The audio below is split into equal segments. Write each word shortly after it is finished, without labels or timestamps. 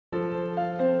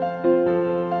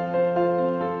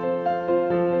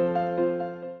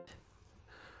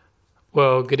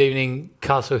Well, good evening,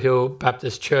 Castle Hill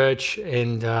Baptist Church,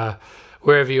 and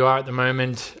wherever you are at the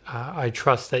moment, I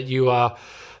trust that you are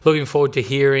looking forward to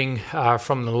hearing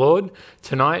from the Lord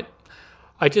tonight.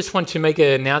 I just want to make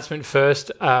an announcement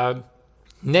first.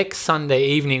 Next Sunday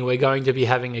evening, we're going to be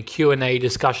having a Q&A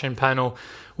discussion panel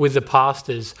with the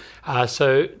pastors.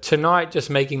 So tonight,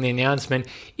 just making the announcement,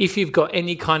 if you've got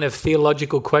any kind of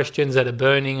theological questions that are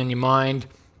burning on your mind,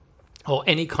 or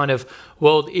any kind of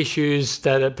world issues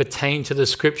that pertain to the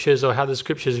scriptures or how the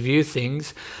scriptures view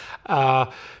things,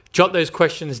 jot those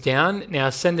questions down.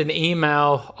 Now send an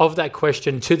email of that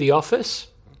question to the office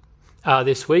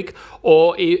this week,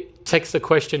 or text the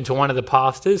question to one of the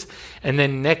pastors, and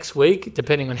then next week,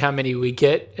 depending on how many we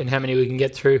get and how many we can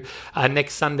get through,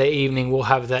 next Sunday evening we'll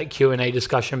have that Q&A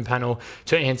discussion panel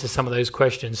to answer some of those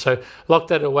questions. So lock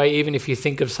that away. Even if you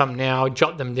think of some now,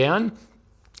 jot them down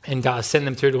and send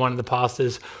them through to one of the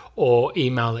pastors or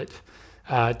email it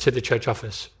to the church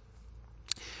office.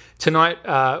 Tonight,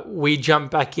 we jump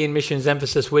back in. Missions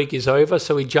Emphasis Week is over,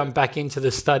 so we jump back into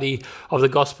the study of the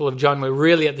Gospel of John. We're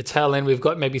really at the tail end. We've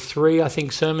got maybe 3,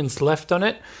 sermons left on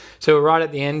it. So we're right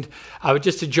at the end.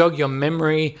 Just to jog your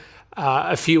memory,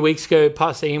 a few weeks ago,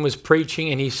 Pastor Ian was preaching,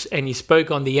 and he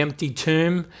spoke on the empty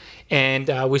tomb,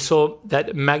 and we saw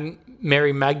that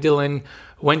Mary Magdalene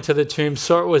went to the tomb,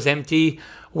 saw it was empty,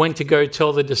 went to go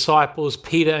tell the disciples.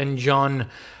 Peter and John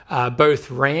both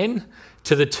ran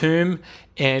to the tomb,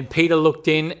 and Peter looked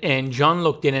in and John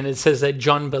looked in, and it says that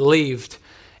John believed,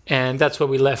 and that's where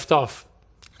we left off.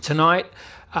 Tonight,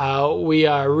 we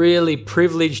are really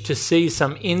privileged to see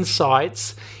some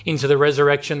insights into the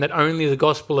resurrection that only the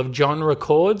Gospel of John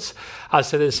records.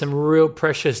 So there's some real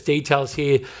precious details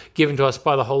here given to us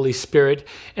by the Holy Spirit,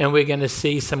 and we're going to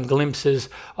see some glimpses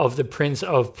of the Prince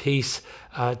of Peace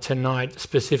tonight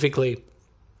specifically.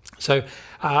 So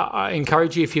I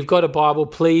encourage you, if you've got a Bible,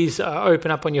 please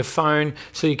open up on your phone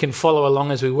so you can follow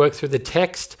along as we work through the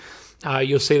text.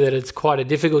 You'll see that it's quite a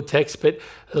difficult text, but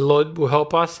the Lord will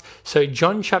help us. So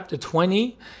John chapter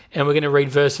 20, and we're going to read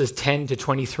verses 10 to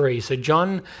 23. So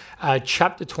John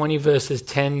chapter 20, verses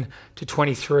 10 to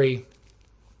 23.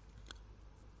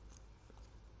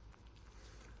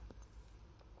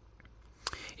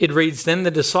 It reads, "Then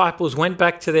the disciples went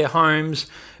back to their homes,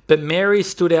 but Mary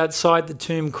stood outside the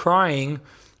tomb crying.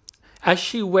 As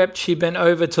she wept, she bent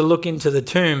over to look into the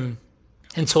tomb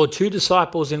and saw 2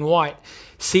 disciples in white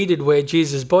seated where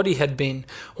Jesus' body had been,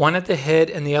 one at the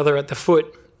head and the other at the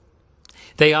foot.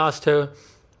 They asked her,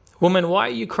 'Woman, why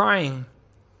are you crying?'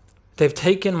 'They've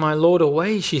taken my Lord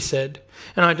away,' she said,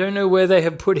 'and I don't know where they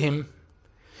have put him.'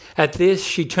 At this,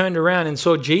 she turned around and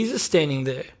saw Jesus standing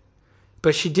there,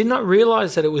 but she did not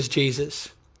realize that it was Jesus.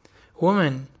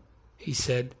 'Woman,' he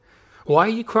said, 'why are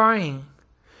you crying?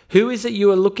 Who is it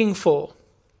you are looking for?'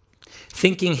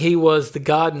 Thinking he was the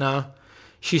gardener,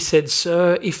 she said,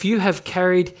 'Sir, if you have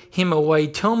carried him away,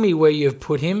 tell me where you have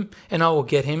put him, and I will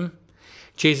get him.'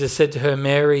 Jesus said to her,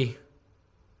 'Mary.'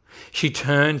 She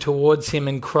turned towards him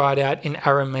and cried out in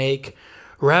Aramaic,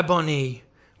 'Rabboni,'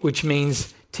 which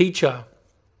means teacher.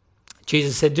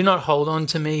 Jesus said, 'Do not hold on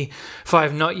to me, for I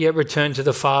have not yet returned to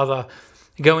the Father.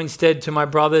 Go instead to my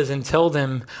brothers and tell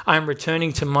them, I am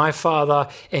returning to my Father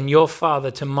and your Father,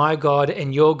 to my God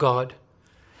and your God.'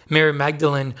 Mary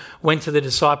Magdalene went to the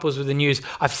disciples with the news,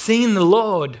 'I've seen the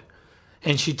Lord.'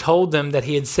 And she told them that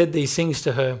he had said these things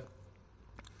to her."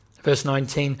 Verse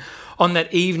 19, "On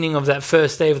that evening of that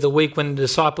first day of the week, when the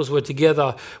disciples were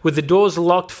together, with the doors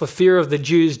locked for fear of the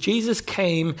Jews, Jesus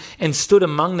came and stood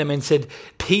among them and said,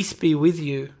 'Peace be with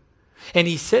you.' And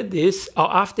he said this,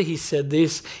 or after he said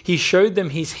this, he showed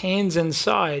them his hands and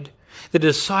side. The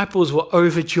disciples were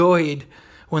overjoyed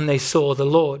when they saw the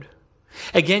Lord.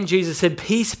 Again, Jesus said,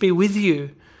 'Peace be with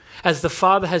you. As the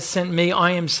Father has sent me,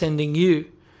 I am sending you.'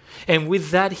 And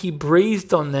with that, he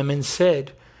breathed on them and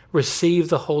said, 'Receive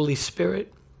the Holy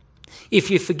Spirit.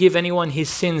 If you forgive anyone his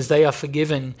sins, they are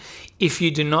forgiven. If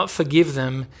you do not forgive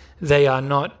them, they are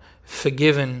not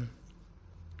forgiven.'"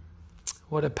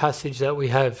 What a passage that we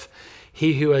have.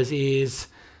 He who has ears,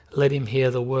 let him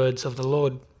hear the words of the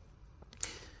Lord.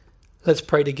 Let's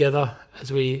pray together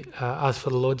as we ask for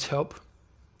the Lord's help.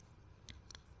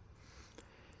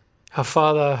 Our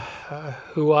Father,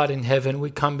 who art in heaven,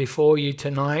 we come before you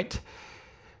tonight.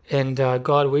 And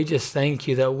God, we just thank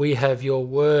you that we have your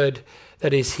word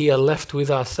that is here left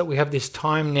with us, that we have this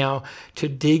time now to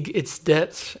dig its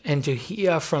depths and to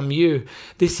hear from you.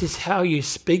 This is how you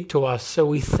speak to us. So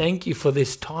we thank you for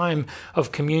this time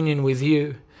of communion with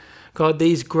you. God,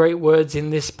 these great words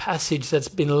in this passage that's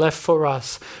been left for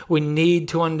us, we need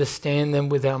to understand them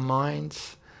with our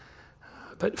minds.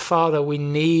 But Father, we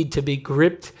need to be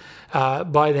gripped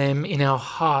by them in our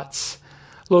hearts.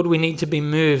 Lord, we need to be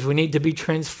moved. We need to be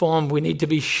transformed. We need to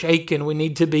be shaken. We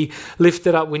need to be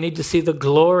lifted up. We need to see the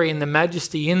glory and the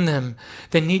majesty in them.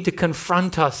 They need to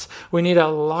confront us. We need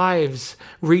our lives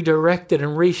redirected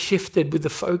and reshifted with the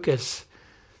focus.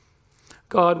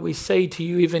 God, we say to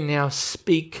you even now,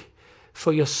 speak,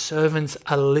 for your servants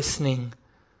are listening.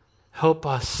 Help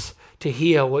us to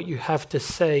hear what you have to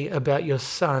say about your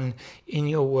Son in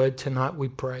your word tonight, we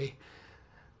pray.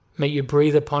 May you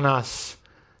breathe upon us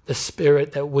the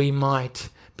Spirit that we might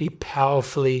be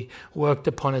powerfully worked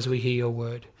upon as we hear your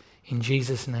word. In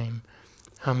Jesus' name,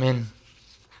 amen.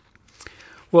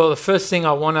 Well, the first thing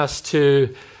I want us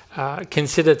to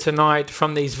consider tonight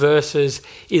from these verses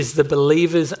is the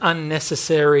believer's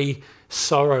unnecessary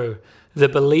sorrow. The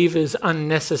believer's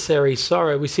unnecessary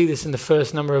sorrow. We see this in the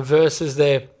first number of verses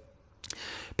there.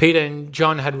 Peter and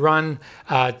John had run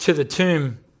to the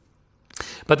tomb,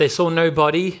 but they saw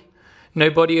nobody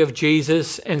of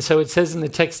Jesus. And so it says in the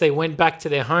text, they went back to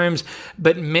their homes,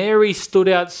 but Mary stood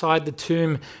outside the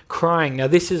tomb crying. Now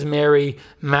this is Mary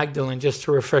Magdalene, just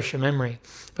to refresh your memory.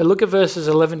 But look at verses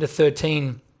 11 to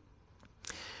 13.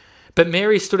 But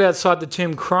Mary stood outside the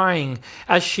tomb crying.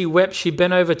 As she wept, she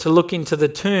bent over to look into the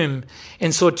tomb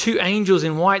and saw two angels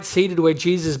in white seated where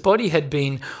Jesus' body had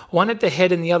been, one at the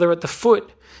head and the other at the foot.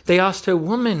 They asked her,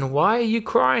 "Woman, why are you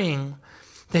crying?"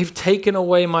 "They've taken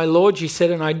away my Lord," she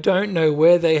said, "and I don't know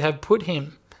where they have put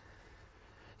him."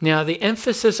 Now, the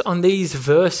emphasis on these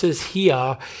verses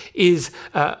here is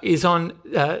on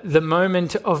the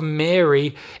moment of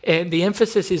Mary, and the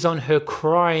emphasis is on her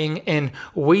crying and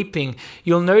weeping.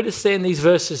 You'll notice there in these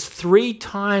verses 3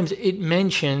 times it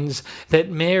mentions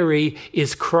that Mary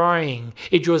is crying.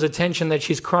 It draws attention that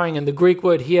she's crying, and the Greek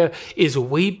word here is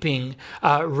weeping,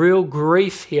 real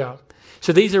grief here.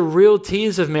 So these are real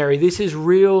tears of Mary. This is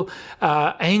real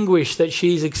anguish that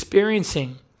she's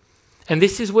experiencing. And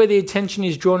this is where the attention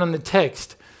is drawn on the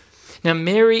text. Now,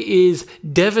 Mary is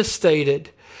devastated,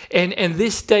 and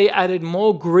this day added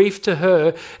more grief to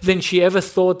her than she ever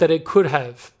thought that it could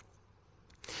have.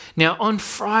 Now, on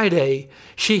Friday,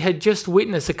 she had just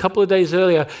witnessed, a couple of days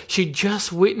earlier, she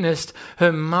just witnessed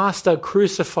her master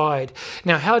crucified.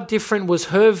 Now, how different was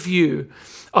her view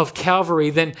of Calvary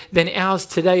than ours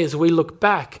today as we look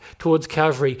back towards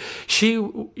Calvary?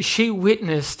 She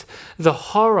witnessed the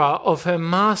horror of her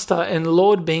master and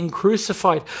Lord being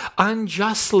crucified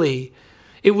unjustly.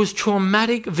 It was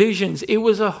traumatic visions. It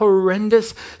was a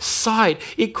horrendous sight.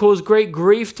 It caused great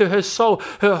grief to her soul.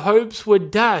 Her hopes were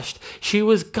dashed. She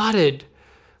was gutted.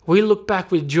 We look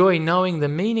back with joy knowing the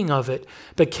meaning of it,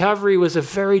 but Calvary was a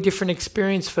very different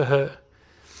experience for her.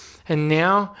 And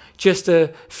now, just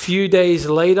a few days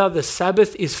later, the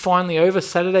Sabbath is finally over.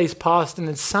 Saturday's passed and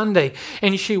it's Sunday.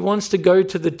 And she wants to go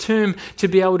to the tomb to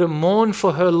be able to mourn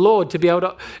for her Lord, to be able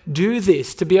to do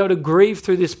this, to be able to grieve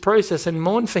through this process and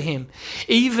mourn for him.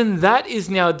 Even that is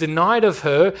now denied of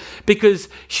her because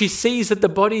she sees that the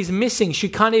body's missing. She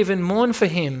can't even mourn for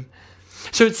him.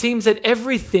 So it seems that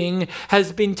everything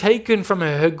has been taken from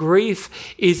her. Her grief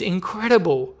is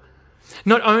incredible.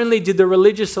 Not only did the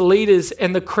religious leaders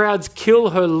and the crowds kill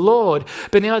her Lord,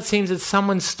 but now it seems that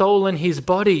someone's stolen his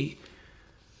body.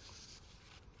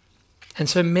 And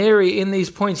so Mary, in these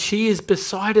points, she is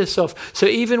beside herself. So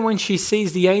even when she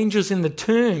sees the angels in the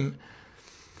tomb,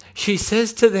 she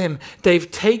says to them,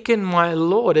 "They've taken my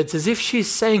Lord." It's as if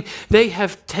she's saying, "They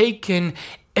have taken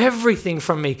everything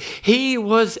from me. He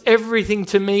was everything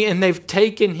to me, and they've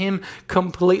taken him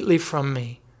completely from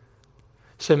me."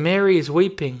 So Mary is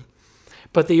weeping.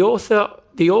 But the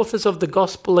authors of the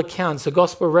gospel accounts, the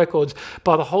gospel records,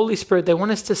 by the Holy Spirit, they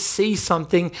want us to see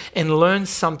something and learn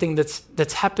something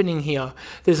that's happening here.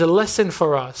 There's a lesson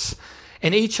for us.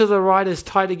 And each of the writers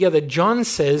tie together. John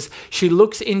says she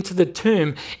looks into the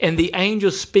tomb and the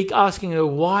angels speak asking her,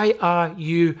 "Why are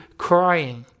you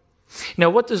crying?" Now,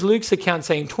 what does Luke's account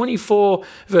say? In 24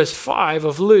 verse 5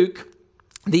 of Luke,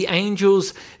 the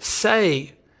angels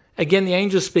say, again, the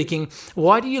angel speaking,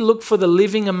 "Why do you look for the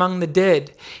living among the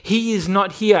dead? He is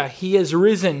not here. He has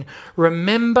risen.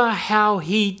 Remember how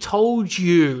he told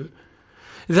you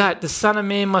that the Son of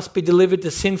Man must be delivered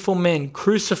to sinful men,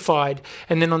 crucified,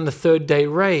 and then on the 3rd day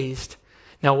raised."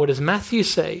 Now, what does Matthew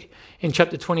say in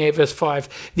chapter 28, verse 5?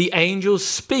 The angels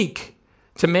speak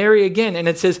to Mary again, and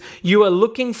it says, "You are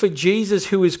looking for Jesus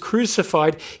who is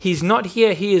crucified. He's not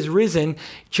here. He is risen,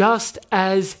 just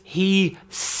as he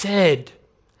said."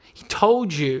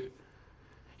 Told you.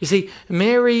 You see,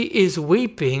 Mary is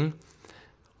weeping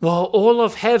while all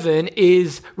of heaven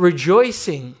is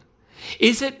rejoicing.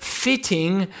 Is it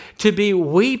fitting to be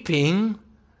weeping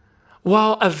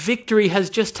while a victory has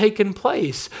just taken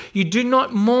place. You do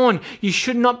not mourn. You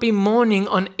should not be mourning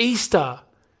on Easter.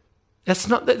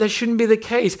 That shouldn't be the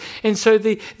case. And so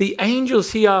the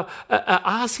angels here are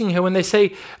asking her when they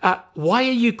say, why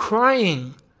are you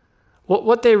crying?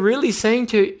 What they're really saying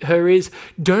to her is,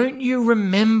 don't you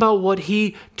remember what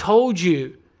he told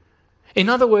you? In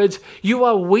other words, you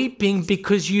are weeping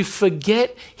because you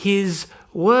forget his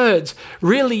words.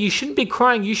 Really, you shouldn't be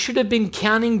crying. You should have been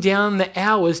counting down the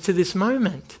hours to this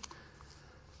moment.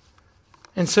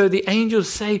 And so the angels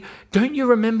say, don't you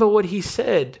remember what he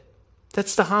said?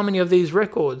 That's the harmony of these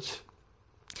records.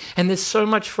 And there's so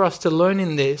much for us to learn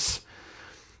in this.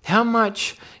 How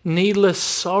much needless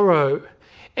sorrow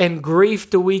and grief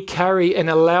do we carry and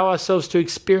allow ourselves to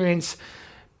experience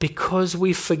because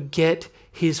we forget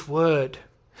his word?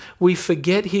 We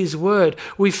forget his word.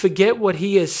 We forget what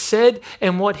he has said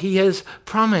and what he has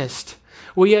promised.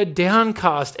 We are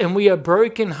downcast and we are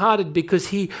brokenhearted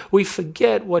because we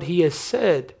forget what he has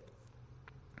said.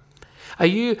 Are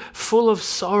you full of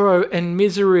sorrow and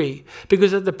misery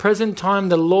because at the present time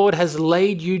the Lord has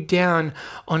laid you down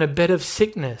on a bed of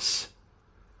sickness?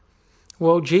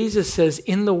 Well, Jesus says,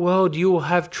 in the world you will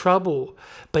have trouble,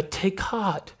 but take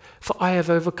heart, for I have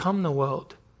overcome the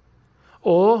world.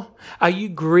 Or are you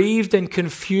grieved and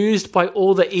confused by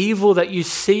all the evil that you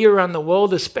see around the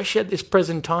world, especially at this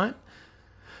present time?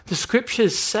 The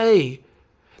scriptures say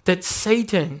that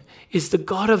Satan is the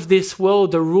god of this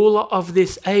world, the ruler of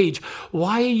this age.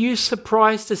 Why are you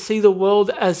surprised to see the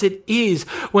world as it is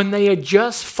when they are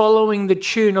just following the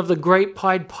tune of the great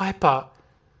Pied Piper?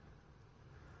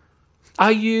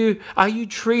 Are you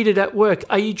treated at work?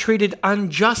 Are you treated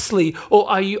unjustly? Or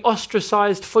are you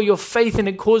ostracized for your faith and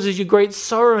it causes you great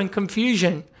sorrow and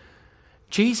confusion?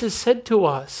 Jesus said to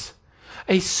us,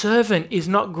 a servant is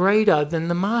not greater than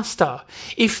the master.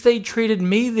 If they treated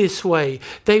me this way,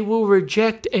 they will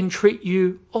reject and treat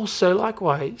you also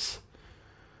likewise.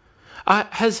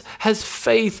 Has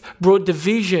faith brought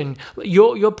division?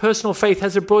 Your personal faith,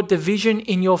 has it brought division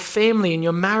in your family, in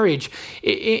your marriage,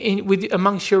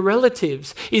 amongst your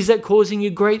relatives? Is that causing you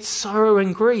great sorrow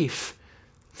and grief?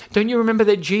 Don't you remember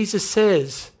that Jesus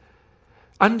says,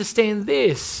 understand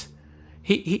this.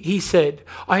 He said,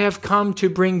 I have come to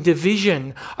bring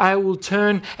division. I will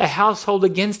turn a household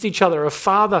against each other, a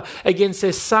father against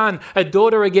their son, a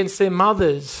daughter against their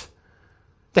mothers.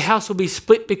 The house will be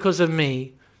split because of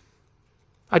me.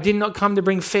 I did not come to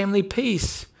bring family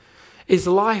peace. Is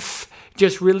life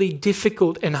just really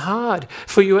difficult and hard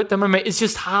for you at the moment? It's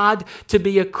just hard to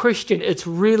be a Christian. It's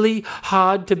really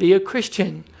hard to be a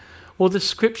Christian. Well, the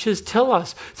scriptures tell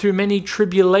us through many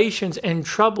tribulations and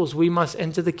troubles we must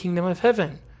enter the kingdom of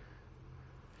heaven.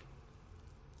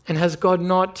 And has God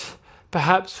not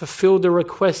perhaps fulfilled the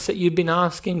requests that you've been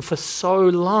asking for so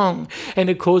long, and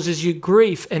it causes you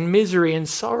grief and misery and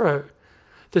sorrow?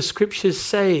 The scriptures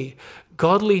say,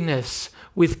 godliness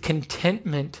with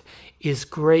contentment is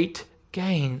great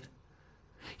gain.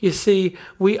 You see,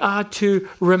 we are to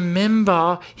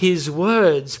remember his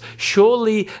words.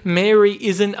 Surely Mary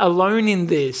isn't alone in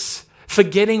this,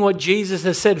 forgetting what Jesus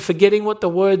has said, forgetting what the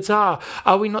words are.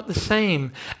 Are we not the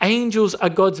same? Angels are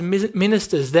God's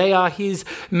ministers. They are his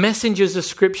messengers, the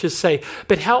scriptures say.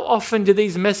 But how often do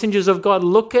these messengers of God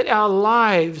look at our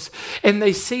lives and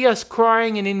they see us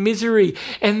crying and in misery,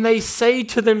 and they say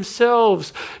to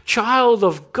themselves, child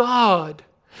of God,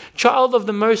 child of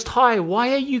the Most High,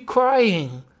 why are you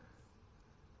crying?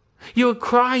 You are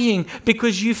crying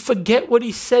because you forget what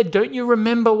he said. Don't you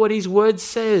remember what his word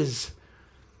says?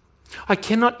 I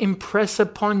cannot impress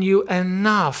upon you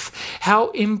enough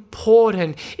how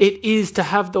important it is to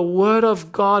have the word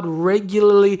of God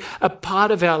regularly a part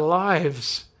of our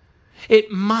lives.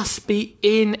 It must be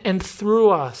in and through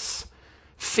us,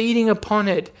 feeding upon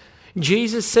it.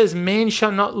 Jesus says, man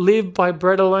shall not live by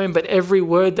bread alone, but every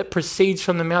word that proceeds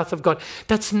from the mouth of God.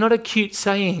 That's not a cute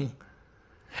saying.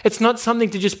 It's not something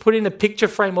to just put in a picture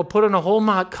frame or put on a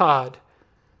Hallmark card.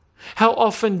 How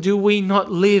often do we not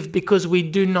live because we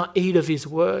do not eat of his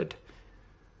word?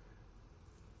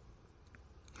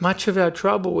 Much of our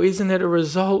trouble, isn't it a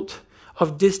result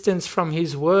of distance from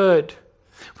his word?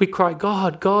 We cry,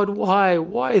 God, God, why?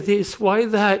 Why this? Why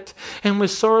that? And we're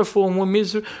sorrowful and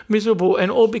we're miserable, and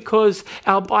all because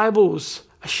our Bibles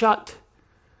are shut.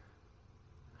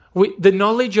 The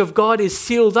knowledge of God is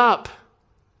sealed up.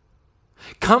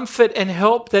 Comfort and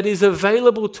help that is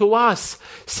available to us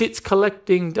sits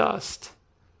collecting dust,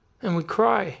 and we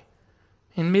cry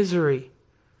in misery.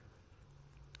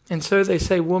 And so they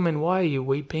say, woman, why are you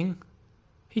weeping?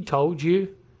 He told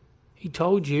you. He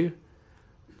told you.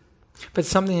 But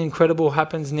something incredible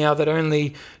happens now that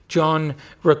only John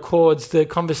records. The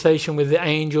conversation with the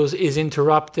angels is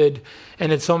interrupted,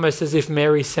 and it's almost as if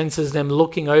Mary senses them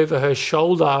looking over her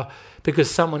shoulder because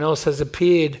someone else has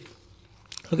appeared.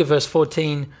 Look at verse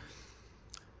 14.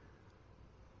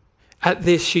 At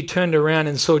this, she turned around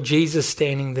and saw Jesus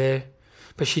standing there,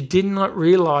 but she did not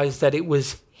realize that it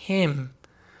was him.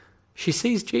 She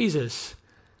sees Jesus,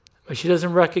 but she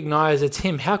doesn't recognize it's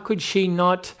him. How could she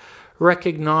not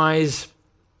recognize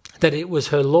that it was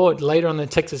her Lord? Later on in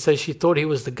the text, it says she thought he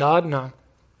was the gardener.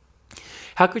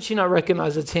 How could she not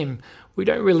recognize it's him? We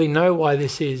don't really know why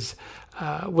this is.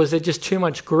 Was there just too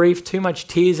much grief, too much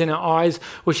tears in her eyes?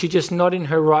 Was she just not in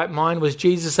her right mind? Was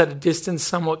Jesus at a distance,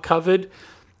 somewhat covered?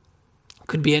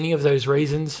 Could be any of those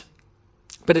reasons.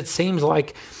 But it seems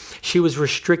like she was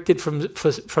restricted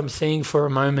from seeing for a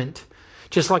moment.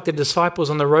 Just like the disciples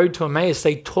on the road to Emmaus,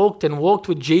 they talked and walked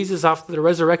with Jesus after the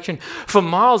resurrection for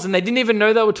miles, and they didn't even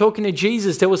know they were talking to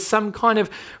Jesus. There was some kind of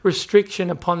restriction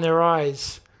upon their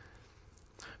eyes.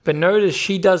 But notice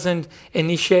she doesn't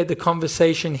initiate the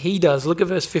conversation, he does. Look at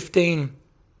verse 15.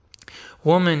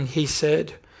 Woman, he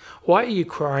said, why are you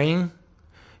crying?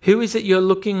 Who is it you're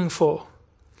looking for?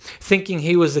 Thinking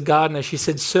he was the gardener, she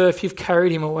said, Sir, if you've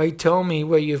carried him away, tell me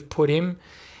where you've put him,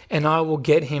 and I will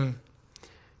get him.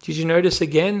 Did you notice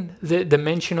again the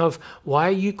mention of why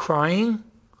are you crying?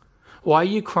 Why are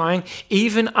you crying?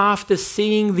 Even after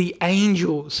seeing the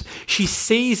angels, she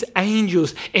sees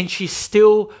angels and she's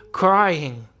still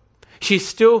crying. She's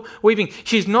still weeping.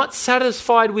 She's not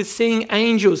satisfied with seeing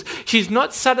angels. She's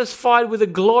not satisfied with a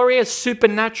glorious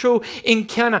supernatural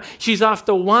encounter. She's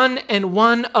after one and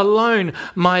one alone,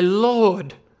 my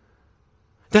Lord.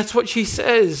 That's what she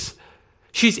says.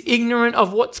 She's ignorant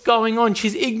of what's going on.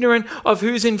 She's ignorant of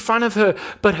who's in front of her.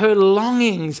 But her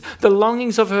longings, the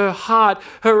longings of her heart,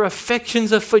 her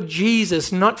affections are for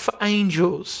Jesus, not for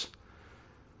angels.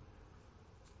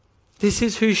 This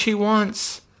is who she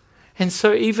wants. And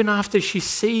so even after she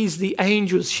sees the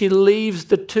angels, she leaves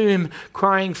the tomb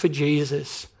crying for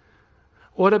Jesus.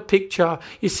 What a picture.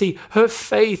 You see, her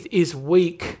faith is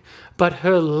weak, but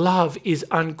her love is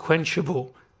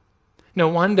unquenchable. No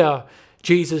wonder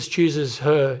Jesus chooses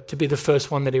her to be the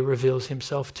first one that he reveals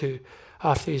himself to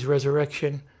after his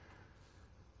resurrection.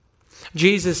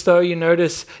 Jesus, though, you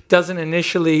notice, doesn't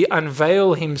initially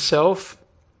unveil himself.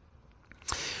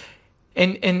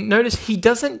 And notice he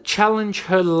doesn't challenge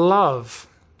her love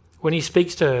when he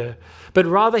speaks to her, but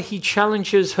rather he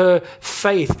challenges her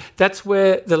faith. That's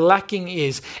where the lacking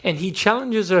is. And he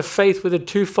challenges her faith with a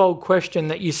twofold question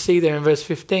that you see there in verse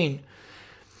 15.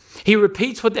 He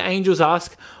repeats what the angels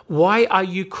ask, why are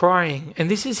you crying? And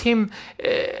this is him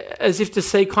as if to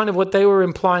say kind of what they were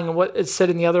implying and what it said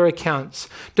in the other accounts.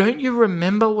 Don't you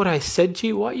remember what I said to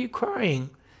you? Why are you crying?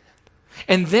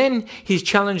 And then his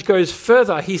challenge goes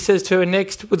further. He says to her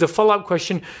next with a follow-up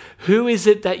question, who is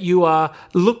it that you are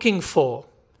looking for?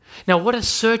 Now, what a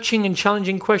searching and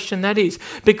challenging question that is,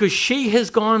 because she has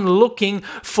gone looking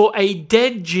for a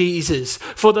dead Jesus,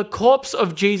 for the corpse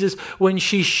of Jesus, when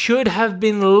she should have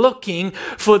been looking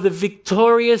for the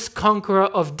victorious conqueror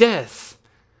of death.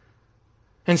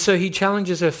 And so he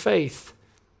challenges her faith.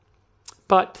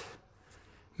 But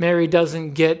Mary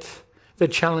doesn't get the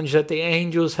challenge that the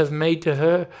angels have made to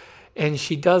her, and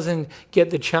she doesn't get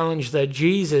the challenge that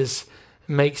Jesus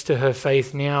makes to her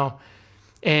faith now.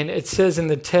 And it says in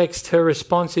the text, her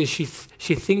response is she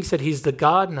thinks that he's the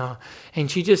gardener. And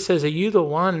she just says, are you the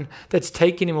one that's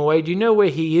taken him away? Do you know where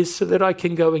he is so that I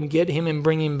can go and get him and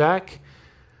bring him back?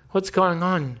 What's going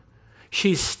on?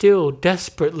 She's still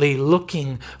desperately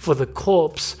looking for the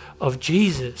corpse of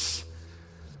Jesus.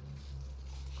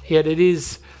 Yet it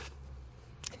is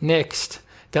next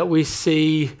that we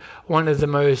see one of the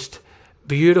most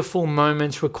beautiful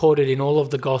moments recorded in all of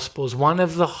the Gospels, one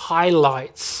of the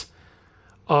highlights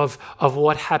of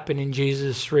what happened in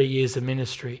Jesus' 3 years of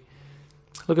ministry.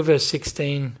 Look at verse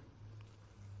 16.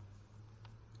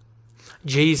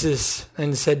 Jesus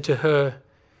then said to her,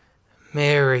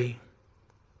 Mary.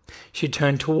 She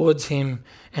turned towards him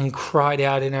and cried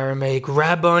out in Aramaic,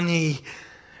 Rabboni,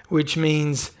 which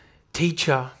means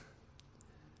teacher.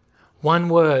 One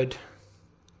word,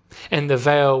 and the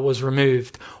veil was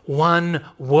removed. One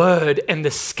word, and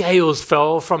the scales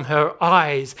fell from her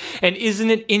eyes. And isn't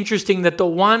it interesting that the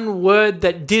one word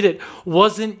that did it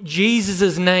wasn't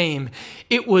Jesus' name,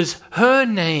 it was her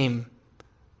name.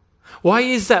 Why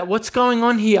is that? What's going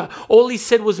on here? All he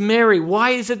said was Mary. Why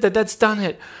is it that that's done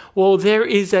it? Well, there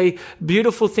is a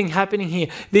beautiful thing happening here.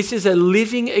 This is a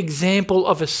living example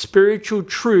of a spiritual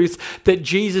truth that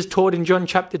Jesus taught in John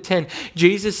chapter 10.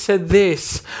 Jesus said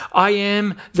this, I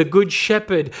am the good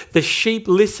shepherd. The sheep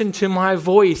listen to my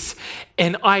voice,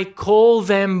 and I call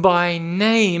them by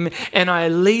name, and I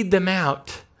lead them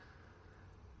out.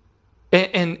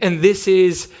 And this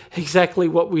is exactly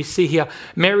what we see here.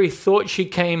 Mary thought she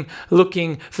came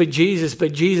looking for Jesus,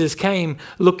 but Jesus came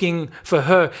looking for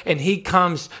her, and he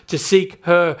comes to seek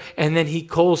her, and then he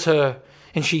calls her,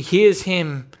 and she hears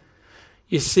him.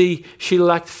 You see, she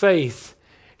lacked faith.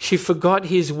 She forgot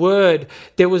his word.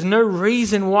 There was no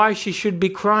reason why she should be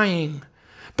crying.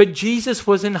 But Jesus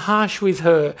wasn't harsh with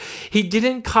her. He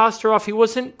didn't cast her off. He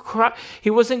wasn't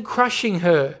crushing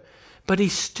her. But he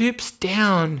stoops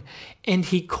down and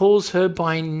he calls her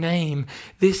by name.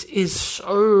 This is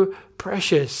so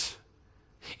precious.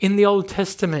 In the Old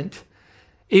Testament,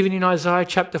 even in Isaiah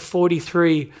chapter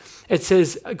 43, it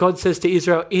says, God says to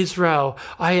Israel, Israel,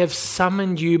 I have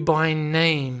summoned you by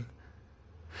name.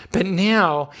 But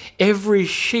now every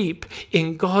sheep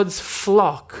in God's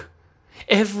flock,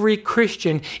 every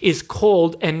Christian is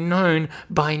called and known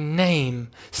by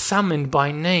name, summoned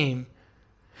by name.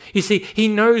 You see, he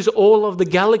knows all of the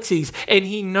galaxies and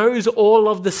he knows all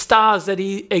of the stars that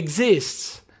he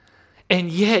exists. And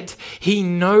yet he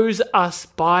knows us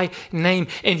by name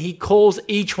and he calls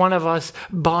each one of us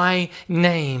by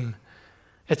name.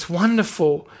 It's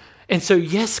wonderful. And so,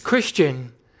 yes,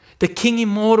 Christian, the King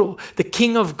immortal, the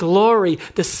King of glory,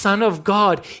 the Son of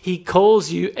God, he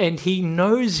calls you and he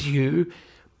knows you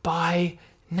by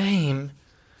name.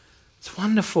 It's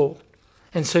wonderful.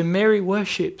 And so Mary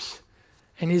worships.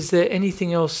 And is there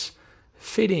anything else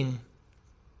fitting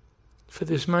for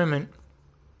this moment?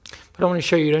 But I want to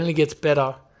show you it only gets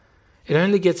better. It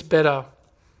only gets better.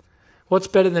 What's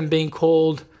better than being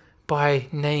called by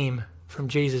name from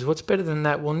Jesus? What's better than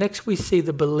that? Well, next we see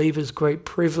the believer's great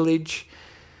privilege.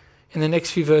 In the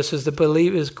next few verses, the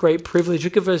believer's great privilege.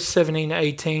 Look at verse 17 to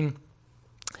 18.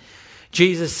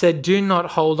 Jesus said, do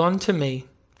not hold on to me,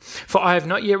 for I have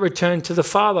not yet returned to the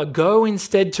Father. Go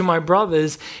instead to my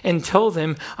brothers and tell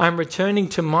them I'm returning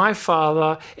to my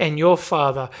Father and your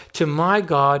Father, to my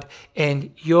God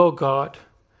and your God.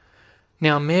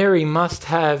 Now Mary must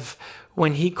have,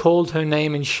 when he called her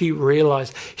name and she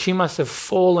realized, she must have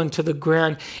fallen to the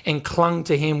ground and clung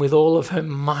to him with all of her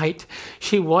might.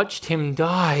 She watched him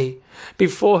die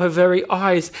before her very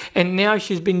eyes, and now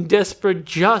she's been desperate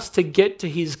just to get to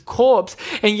his corpse,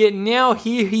 and yet now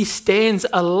here he stands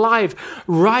alive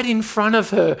right in front of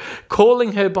her,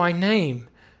 calling her by name.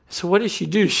 So what does she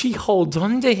do? She holds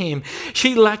on to him.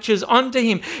 She latches onto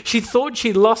him. She thought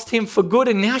she lost him for good,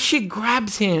 and now she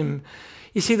grabs him.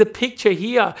 You see the picture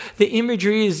here, the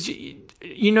imagery is,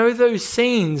 you know those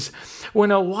scenes when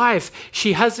a wife,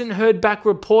 she hasn't heard back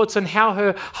reports on how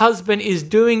her husband is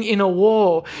doing in a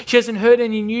war. She hasn't heard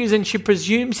any news and she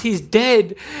presumes he's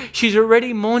dead. She's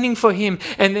already mourning for him.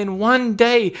 And then one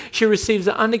day she receives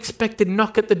an unexpected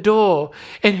knock at the door.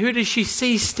 And who does she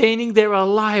see standing there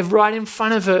alive right in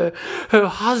front of her? Her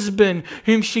husband,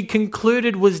 whom she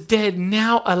concluded was dead,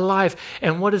 now alive.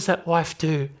 And what does that wife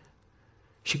do?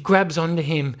 She grabs onto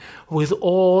him with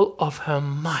all of her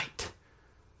might.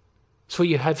 That's what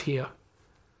you have here.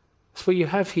 That's what you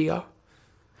have here.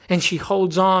 And she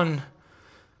holds on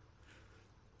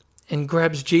and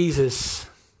grabs Jesus.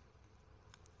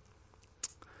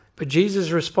 But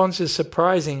Jesus' response is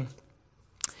surprising.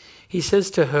 He says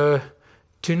to her,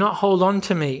 do not hold on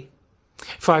to me,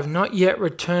 for I have not yet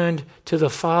returned to the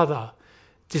Father.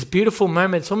 This beautiful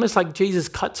moment, it's almost like Jesus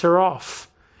cuts her off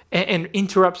and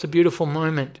interrupts a beautiful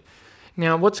moment.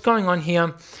 Now, what's going on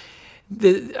here?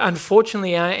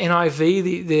 Unfortunately, our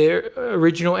NIV, the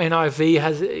original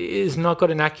NIV, is not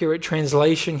got an accurate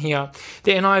translation here.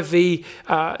 The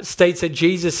NIV states that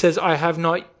Jesus says, I have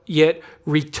not yet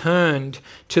returned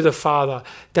to the Father.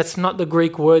 That's not the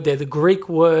Greek word there. The Greek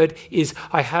word is,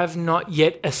 I have not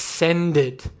yet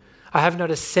ascended. I have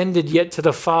not ascended yet to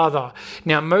the Father.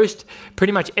 Now,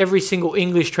 pretty much every single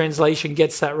English translation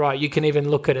gets that right. You can even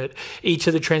look at it. Each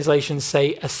of the translations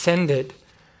say ascended.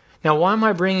 Now, why am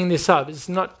I bringing this up? It's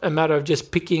not a matter of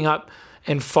just picking up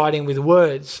and fighting with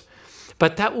words.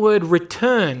 But that word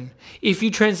return, if you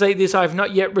translate this, I have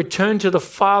not yet returned to the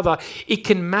Father, it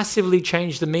can massively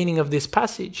change the meaning of this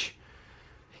passage.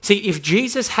 See, if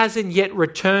Jesus hasn't yet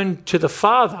returned to the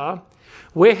Father,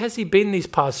 where has he been these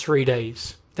past 3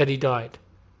 days that he died?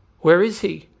 Where is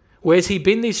he? Where's he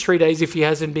been these 3 days if he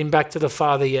hasn't been back to the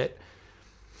Father yet?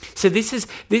 So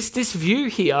this view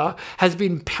here has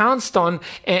been pounced on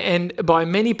and by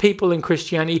many people in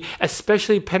Christianity,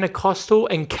 especially Pentecostal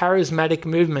and charismatic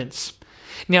movements.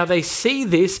 Now they see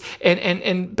this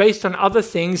and based on other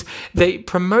things, they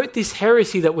promote this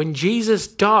heresy that when Jesus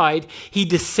died, he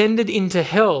descended into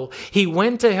hell. He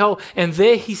went to hell and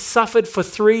there he suffered for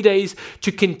 3 days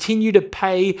to continue to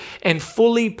pay and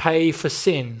fully pay for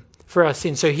our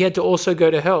sin. So he had to also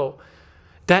go to hell.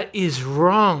 That is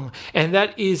wrong. And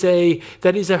that is a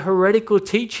heretical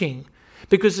teaching.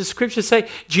 Because the scriptures say,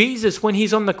 Jesus, when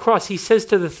he's on the cross, he says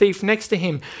to the thief next to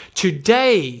him,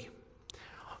 today,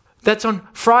 that's on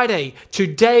Friday,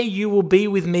 today you will be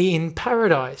with me in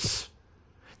paradise.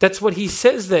 That's what he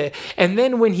says there. And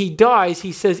then when he dies,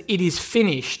 he says, it is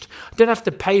finished. I don't have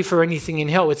to pay for anything in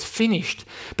hell. It's finished.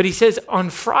 But he says,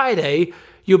 on Friday,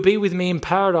 you'll be with me in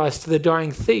paradise to the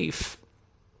dying thief.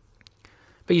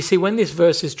 But you see, when this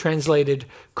verse is translated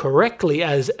correctly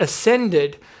as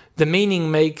ascended, the meaning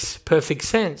makes perfect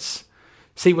sense.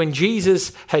 See, when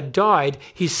Jesus had died,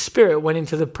 his spirit went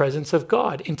into the presence of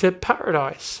God, into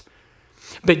paradise.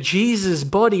 But Jesus'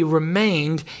 body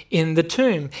remained in the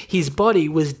tomb. His body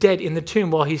was dead in the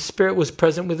tomb while his spirit was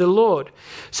present with the Lord.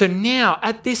 So now,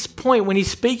 at this point, when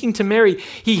he's speaking to Mary,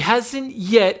 he hasn't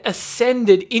yet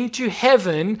ascended into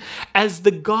heaven as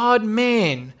the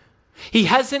God-man. He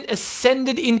hasn't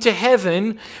ascended into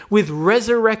heaven with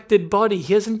resurrected body.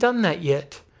 He hasn't done that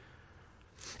yet.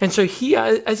 And so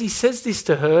here, as he says this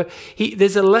to her,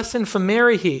 there's a lesson for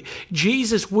Mary here.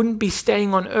 Jesus wouldn't be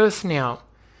staying on earth now.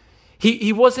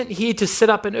 He wasn't here to set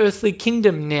up an earthly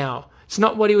kingdom now. It's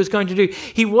not what he was going to do.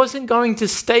 He wasn't going to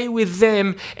stay with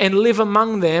them and live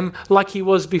among them like he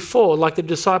was before, like the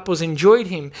disciples enjoyed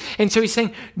him. And so he's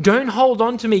saying, don't hold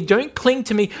on to me. Don't cling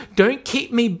to me. Don't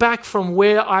keep me back from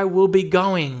where I will be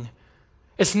going.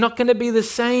 It's not going to be the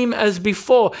same as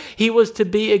before. He was to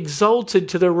be exalted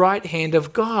to the right hand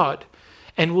of God.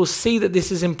 And we'll see that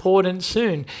this is important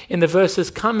soon in the verses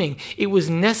coming. It was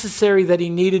necessary that he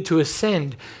needed to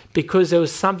ascend because there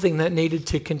was something that needed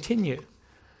to continue.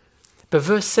 But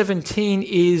verse 17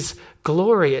 is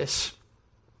glorious.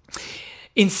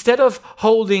 Instead of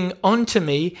holding on to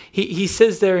me, he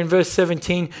says there in verse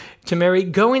 17 to Mary,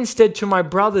 go instead to my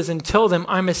brothers and tell them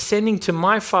I'm ascending to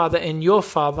my Father and your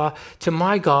Father, to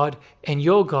my God and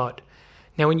your God.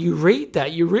 Now, when you read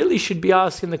that, you really should be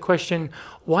asking the question,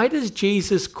 why does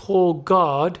Jesus call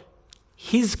God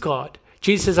his God?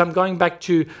 Jesus says, I'm going back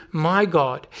to my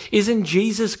God. Isn't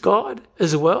Jesus God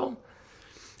as well?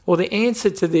 Well, the answer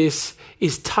to this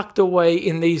is tucked away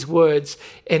in these words,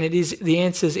 and it is the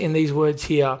answer's in these words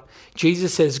here.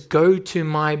 Jesus says, go to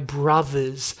my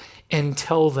brothers and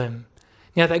tell them.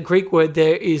 Now, that Greek word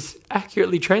there is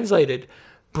accurately translated,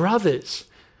 brothers.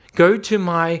 Go to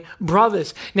my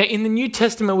brothers. Now, in the New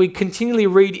Testament, we continually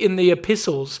read in the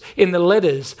epistles, in the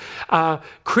letters,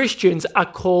 Christians are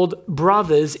called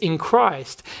brothers in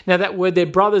Christ. Now, that word there,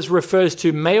 brothers, refers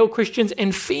to male Christians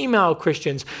and female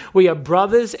Christians. We are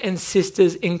brothers and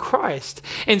sisters in Christ.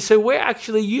 And so we're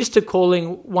actually used to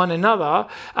calling one another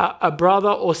a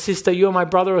brother or sister. You're my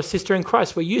brother or sister in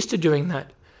Christ. We're used to doing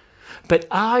that. But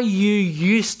are you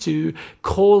used to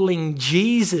calling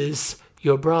Jesus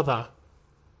your brother?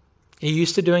 Are you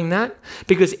used to doing that?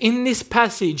 Because in this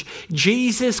passage,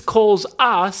 Jesus calls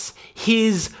us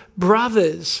his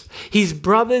brothers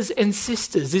and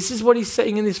sisters. This is what he's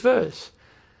saying in this verse.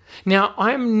 Now,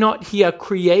 I'm not here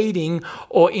creating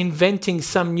or inventing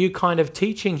some new kind of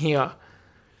teaching here.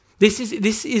 This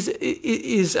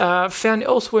is found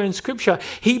elsewhere in Scripture.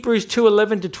 Hebrews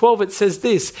 2:11-12, it says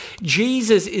this,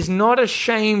 Jesus is not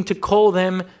ashamed to call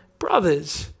them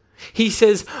brothers. He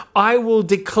says, I will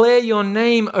declare your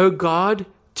name, O God,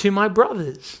 to my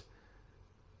brothers.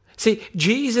 See,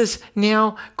 Jesus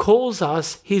now calls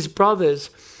us his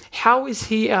brothers. How is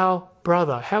he our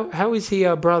brother? How is he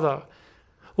our brother?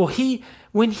 Well,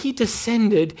 when he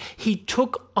descended, he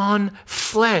took on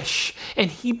flesh and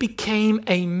he became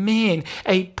a man,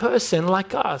 a person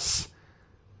like us,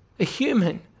 a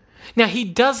human. Now, he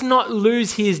does not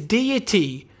lose his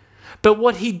deity. But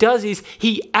what he does is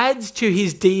he adds to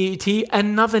his deity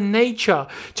another nature.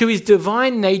 To his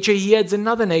divine nature, he adds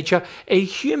another nature, a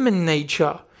human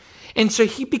nature. And so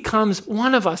he becomes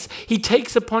one of us. He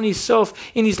takes upon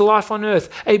himself in his life on earth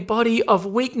a body of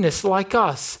weakness like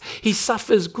us. He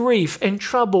suffers grief and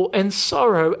trouble and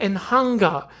sorrow and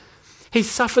hunger. He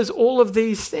suffers all of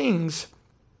these things.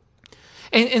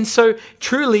 And so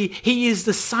truly, he is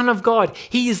the Son of God.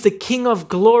 He is the King of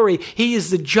glory. He is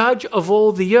the judge of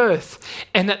all the earth.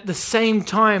 And at the same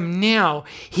time now,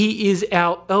 he is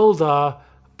our elder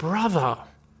brother.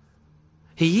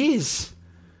 He is.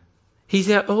 He's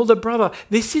our older brother.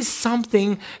 This is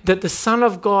something that the Son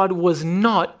of God was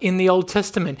not in the Old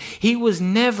Testament. He was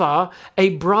never a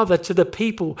brother to the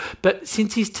people. But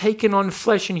since he's taken on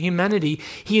flesh and humanity,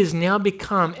 he has now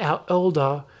become our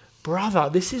elder brother.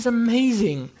 This is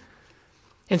amazing.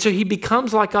 And so he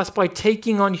becomes like us by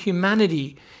taking on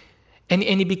humanity. And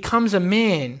he becomes a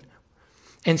man.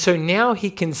 And so now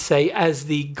he can say, as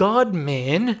the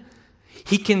God-man,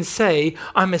 he can say,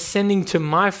 I'm ascending to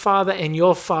my Father and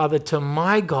your Father, to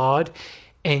my God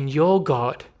and your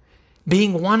God.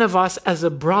 Being one of us as a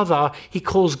brother, he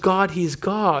calls God his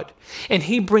God. And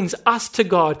he brings us to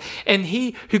God. And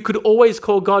he who could always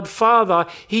call God Father,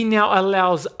 he now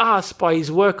allows us by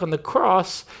his work on the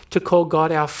cross to call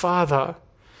God our Father.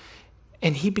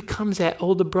 And he becomes our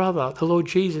older brother, the Lord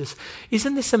Jesus.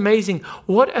 Isn't this amazing?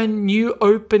 What a new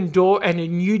open door and a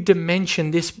new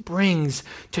dimension this brings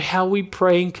to how we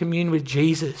pray and commune with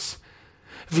Jesus.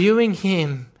 Viewing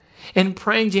him and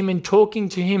praying to him and talking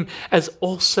to him as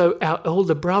also our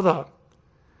elder brother.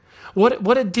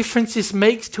 What a difference this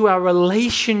makes to our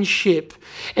relationship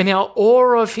and our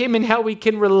awe of him and how we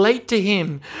can relate to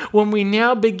him when we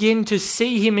now begin to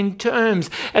see him in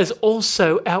terms as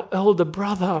also our elder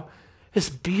brother. It's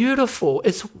beautiful.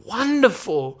 It's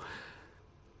wonderful.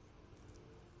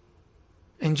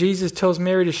 And Jesus tells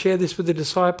Mary to share this with the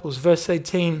disciples. Verse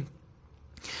 18.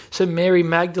 So Mary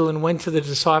Magdalene went to the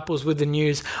disciples with the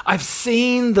news, I've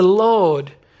seen the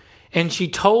Lord. And she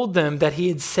told them that he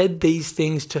had said these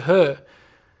things to her.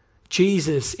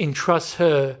 Jesus entrusts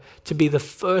her to be the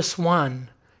first one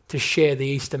to share the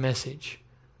Easter message.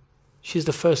 She's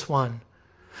the first one.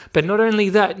 But not only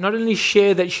that, not only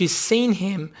share that she's seen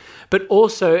him, but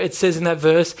also it says in that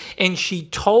verse, and she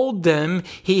told them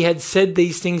he had said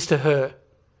these things to her.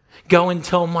 Go and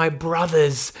tell my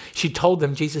brothers. She told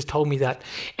them, Jesus told me that.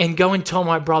 And go and tell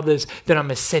my brothers that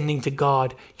I'm ascending to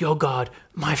God, your God,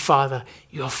 my Father,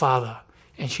 your Father.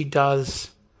 And she does.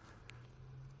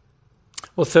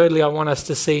 Well, thirdly, I want us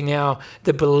to see now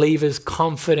the believer's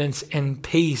confidence and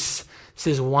peace. This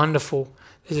is wonderful.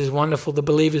 This is wonderful, the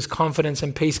believer's confidence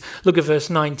and peace. Look at verse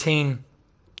 19.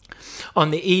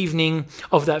 On the evening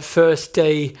of that first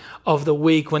day of the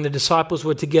week, when the disciples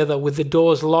were together with the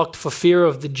doors locked for fear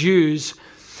of the Jews,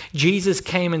 Jesus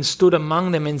came and stood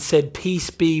among them and said, peace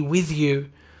be with you.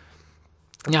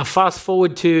 Now fast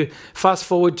forward to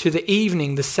the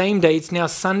evening, the same day. It's now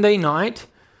Sunday night.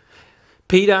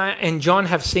 Peter and John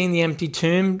have seen the empty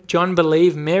tomb. John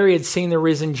believed Mary had seen the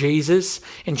risen Jesus,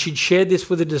 and she'd shared this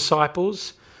with the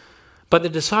disciples. But the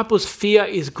disciples' fear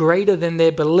is greater than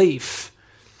their belief.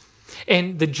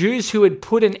 And the Jews who had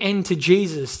put an end to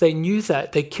Jesus, they knew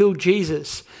that. They killed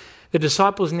Jesus. The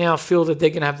disciples now feel that they're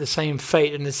going to have the same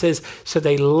fate. And it says, so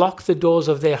they locked the doors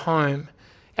of their home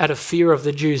out of fear of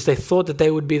the Jews. They thought that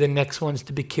they would be the next ones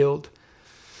to be killed.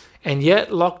 And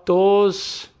yet, locked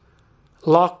doors,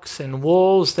 locks and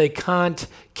walls, they can't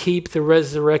keep the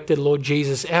resurrected Lord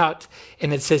Jesus out.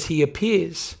 And it says he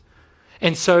appears.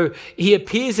 And so he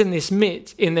appears in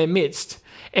their midst.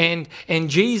 And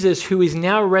Jesus, who is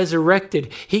now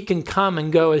resurrected, he can come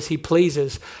and go as he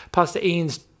pleases. Pastor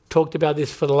Ian's talked about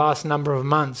this for the last number of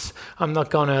months. I'm not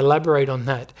going to elaborate on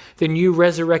that. The new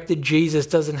resurrected Jesus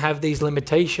doesn't have these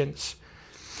limitations.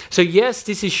 So yes,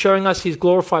 this is showing us his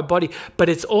glorified body, but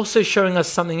it's also showing us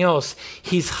something else.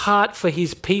 His heart for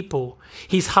his people,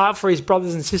 his heart for his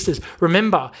brothers and sisters.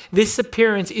 Remember, this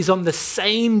appearance is on the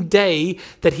same day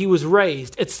that he was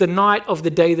raised. It's the night of the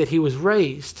day that he was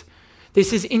raised.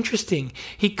 This is interesting.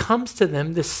 He comes to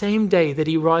them the same day that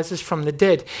he rises from the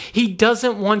dead. He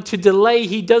doesn't want to delay.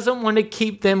 He doesn't want to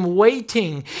keep them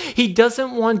waiting. He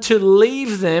doesn't want to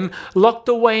leave them locked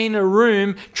away in a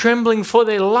room, trembling for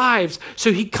their lives.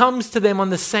 So he comes to them on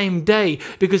the same day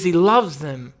because he loves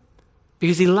them.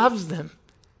 Because he loves them.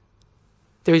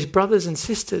 They're his brothers and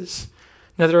sisters.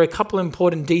 Now, there are a couple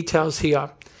important details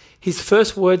here. His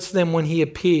first words to them when he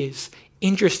appears,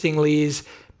 interestingly, is,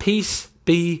 peace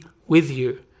be with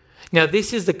you. Now,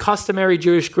 this is the customary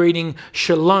Jewish greeting,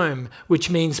 shalom, which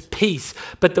means peace.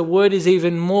 But the word is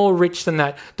even more rich than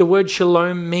that. The word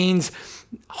shalom means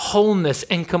wholeness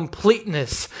and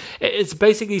completeness. It's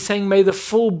basically saying, may the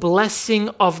full blessing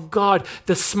of God,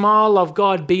 the smile of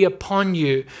God be upon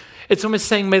you. It's almost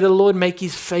saying, may the Lord make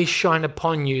his face shine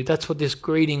upon you. That's what this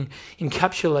greeting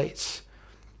encapsulates.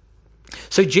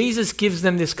 So Jesus gives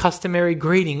them this customary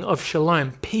greeting of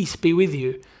shalom, peace be with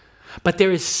you. But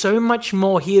there is so much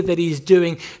more here that he's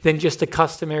doing than just a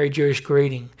customary Jewish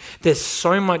greeting. There's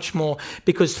so much more,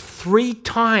 because 3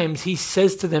 times he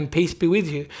says to them, peace be with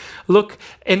you. Look,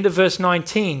 end of verse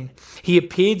 19. He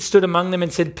appeared, stood among them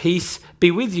and said, peace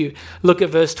be with you. Look at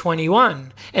verse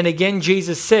 21. And again,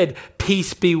 Jesus said,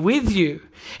 peace be with you.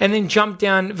 And then jump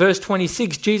down verse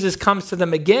 26. Jesus comes to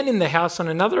them again in the house on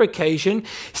another occasion,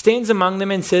 stands among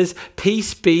them and says,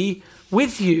 peace be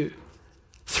with you.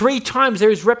 3 times there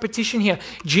is repetition here.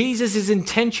 Jesus is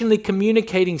intentionally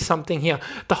communicating something here.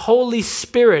 The Holy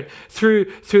Spirit, through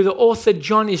the author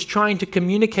John, is trying to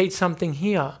communicate something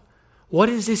here. What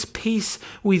is this peace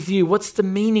with you? What's the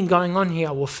meaning going on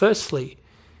here? Well, firstly,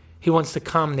 he wants to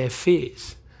calm their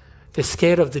fears. They're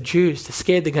scared of the Jews. They're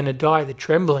scared they're going to die. They're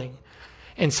trembling.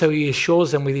 And so he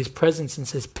assures them with his presence and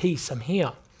says, peace, I'm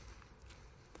here.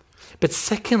 But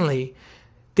secondly,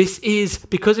 this is,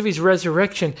 because of his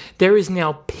resurrection, there is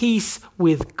now peace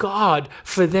with God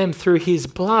for them through his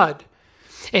blood.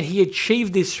 And he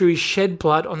achieved this through his shed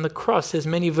blood on the cross. There's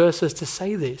many verses to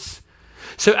say this.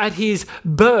 So at his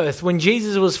birth, when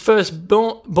Jesus was first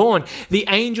born, the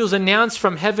angels announced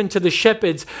from heaven to the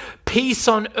shepherds, peace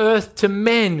on earth to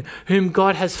men whom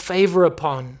God has favor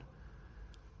upon.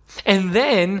 And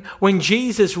then when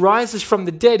Jesus rises from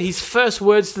the dead, his first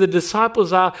words to the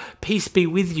disciples are, peace be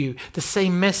with you, the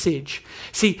same message.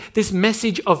 See, this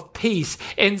message of peace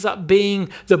ends up being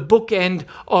the bookend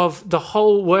of the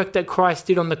whole work that Christ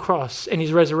did on the cross and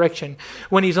his resurrection.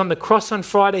 When he's on the cross on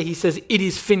Friday, he says, it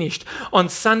is finished. On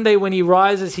Sunday, when he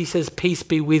rises, he says, peace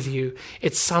be with you.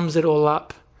 It sums it all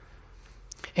up.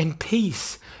 And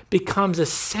peace becomes a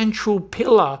central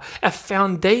pillar, a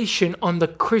foundation on the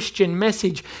Christian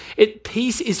message.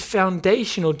 Peace is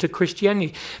foundational to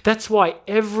Christianity. That's why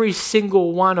every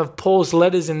single one of Paul's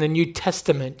letters in the New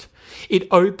Testament, it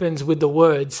opens with the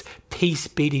words, peace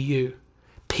be to you,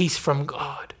 peace from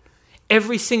God.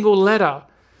 Every single letter.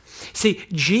 See,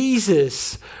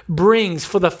 Jesus brings,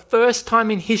 for the first time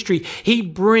in history, he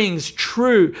brings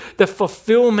the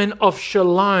fulfillment of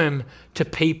shalom to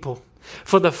people.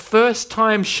 For the first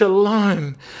time,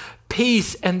 shalom,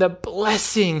 peace and the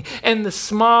blessing and the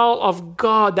smile of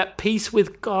God, that peace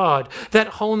with God, that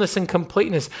wholeness and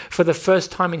completeness, for the first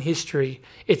time in history,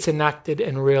 it's enacted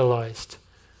and realized.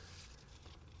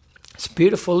 It's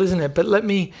beautiful, isn't it? But let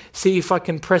me see if I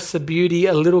can press the beauty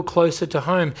a little closer to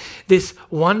home. This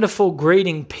wonderful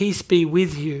greeting, peace be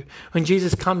with you. When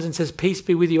Jesus comes and says, peace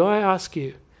be with you, I ask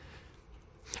you,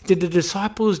 did the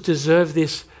disciples deserve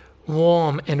this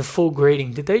warm and full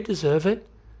greeting? Did they deserve it?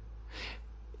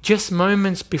 Just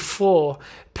moments before,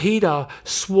 Peter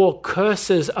swore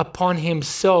curses upon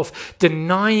himself,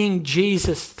 denying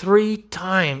Jesus 3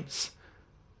 times.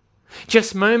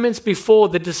 Just moments before,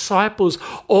 the disciples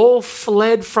all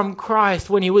fled from Christ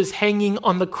when he was hanging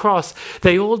on the cross.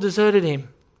 They all deserted him.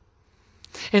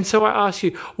 And so I ask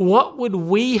you, what would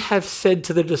we have said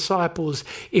to the disciples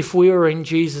if we were in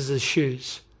Jesus'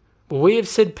 shoes? Would we have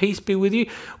said, peace be with you?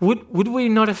 Would we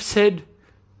not have said,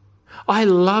 I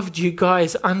loved you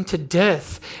guys unto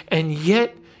death, and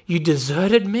yet you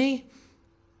deserted me?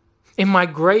 In my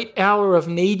great hour of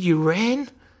need, you ran?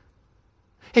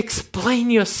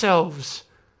 Explain yourselves.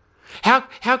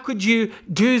 How could you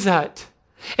do that?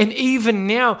 And even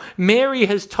now, Mary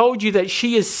has told you that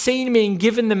she has seen me and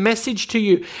given the message to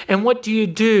you. And what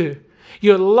do?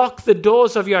 You lock the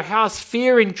doors of your house,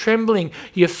 fear and trembling.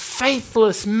 You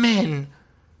faithless men.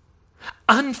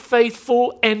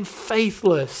 Unfaithful and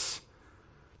faithless.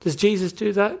 Does Jesus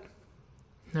do that?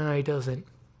 No, he doesn't.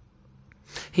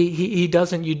 He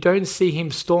doesn't. You don't see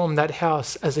him storm that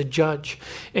house as a judge.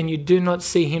 And you do not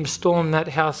see him storm that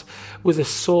house with a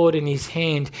sword in his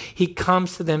hand. He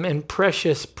comes to them in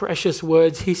precious, precious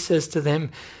words. He says to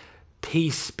them,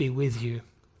 peace be with you.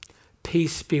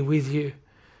 Peace be with you.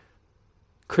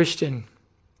 Christian,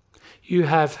 you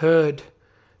have heard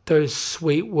those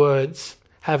sweet words,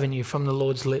 haven't you, from the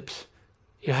Lord's lips?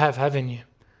 You have, haven't you?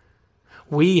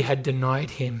 We had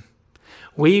denied him.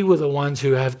 We were the ones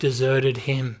who have deserted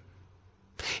him.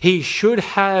 He should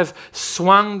have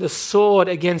swung the sword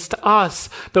against us,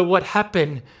 but what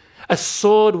happened? A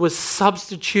sword was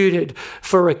substituted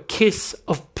for a kiss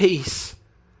of peace.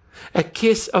 A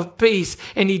kiss of peace.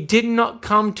 And he did not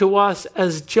come to us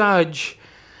as judge,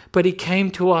 but he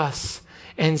came to us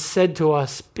and said to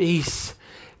us, peace,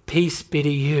 peace be to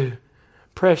you.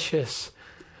 Precious,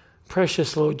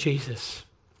 precious Lord Jesus.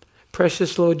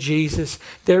 Precious Lord Jesus,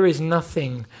 there is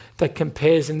nothing that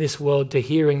compares in this world to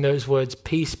hearing those words,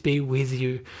 peace be with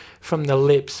you, from the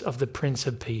lips of the Prince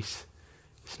of Peace.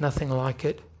 There's nothing like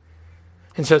it.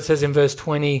 And so it says in verse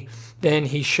 20, then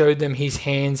he showed them his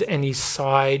hands and his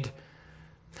side.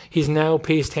 his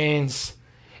nail-pierced hands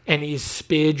and his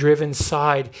spear-driven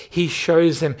side. He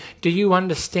shows them, do you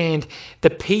understand? The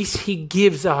peace he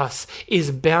gives us is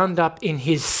bound up in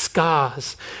his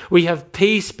scars. We have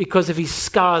peace because of his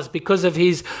scars, because of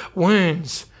his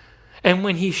wounds. And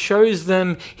when he shows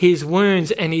them his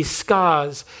wounds and his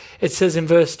scars, it says in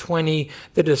verse 20,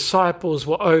 the disciples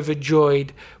were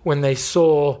overjoyed when they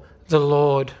saw the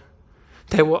Lord.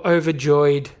 They were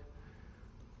overjoyed.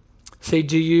 See,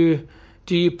 do you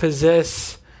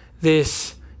possess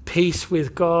this peace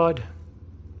with God?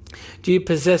 Do you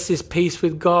possess this peace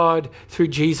with God through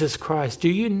Jesus Christ? Do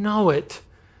you know it?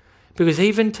 Because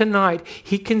even tonight,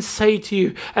 he can say to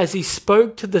you, as he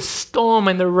spoke to the storm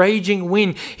and the raging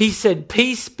wind, he said,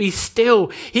 peace, be still.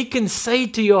 He can say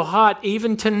to your heart,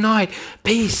 even tonight,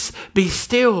 peace, be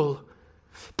still.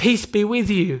 Peace be with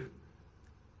you.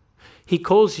 He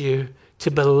calls you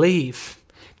to believe,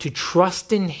 to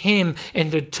trust in him, and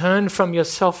to turn from your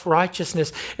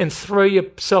self-righteousness and throw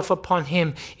yourself upon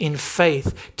him in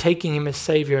faith, taking him as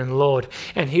Savior and Lord.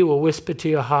 And he will whisper to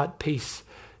your heart, peace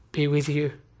be with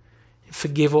you.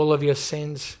 Forgive all of your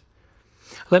sins.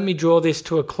 Let me draw this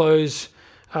to a close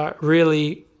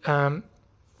with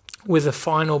a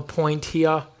final point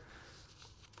here.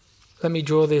 Let me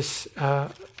draw this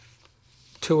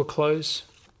to a close.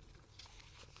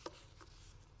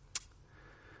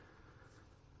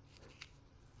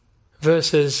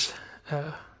 Verses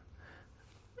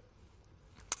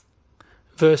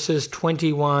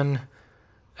 21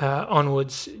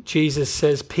 onwards, Jesus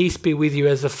says, peace be with you.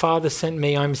 As the Father sent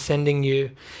me, I'm sending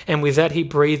you. And with that he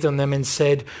breathed on them and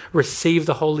said, receive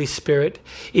the Holy Spirit.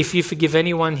 If you forgive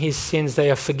anyone his sins,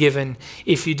 they are forgiven.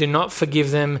 If you do not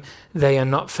forgive them, they are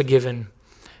not forgiven.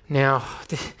 Now,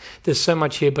 there's so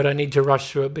much here, but I need to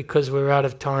rush through it because we're out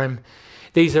of time.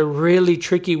 These are really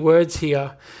tricky words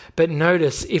here. But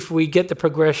notice, if we get the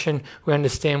progression, we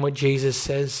understand what Jesus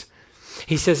says.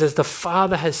 He says, as the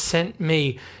Father has sent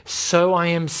me, so I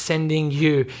am sending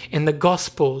you. In the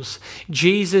Gospels,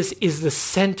 Jesus is the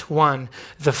sent one.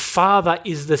 The Father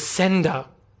is the sender.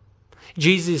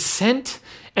 Jesus is sent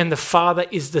and the Father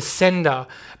is the sender.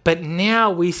 But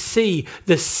now we see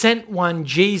the sent one,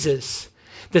 Jesus.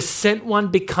 The sent one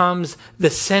becomes the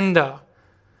sender.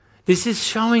 This is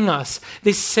showing us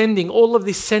this sending, all of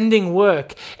this sending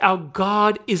work. Our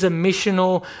God is a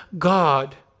missional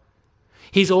God.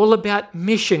 He's all about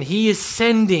mission. He is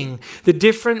sending. The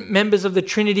different members of the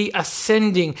Trinity are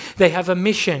sending. They have a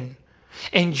mission.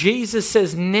 And Jesus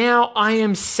says, now I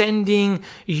am sending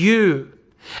you.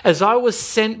 As I was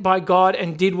sent by God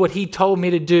and did what he told me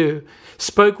to do,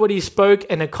 spoke what he spoke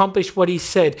and accomplished what he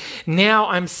said. Now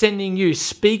I'm sending you.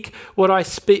 Speak what I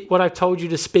told you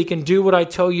to speak, and do what I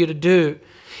tell you to do.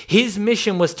 His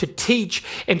mission was to teach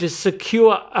and to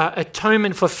secure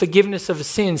atonement for forgiveness of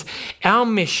sins. Our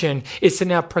mission is to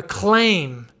now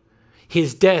proclaim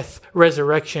his death,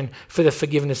 resurrection for the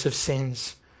forgiveness of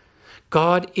sins.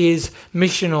 God is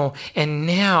missional, and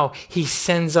now he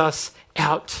sends us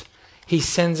out. He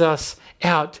sends us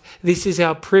out. This is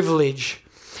our privilege.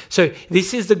 So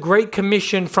this is the Great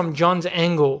Commission from John's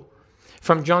angle.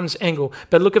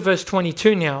 But look at verse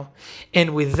 22 now.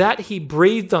 And with that he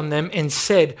breathed on them and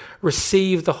said,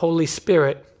 receive the Holy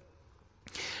Spirit.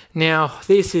 Now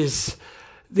there's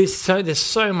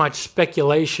so much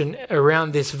speculation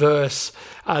around this verse.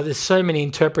 There's so many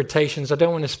interpretations.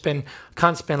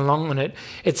 Can't spend long on it.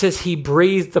 It says he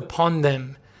breathed upon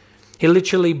them. He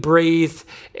literally breathed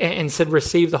and said,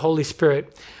 receive the Holy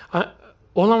Spirit.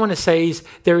 All I want to say is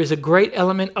there is a great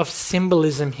element of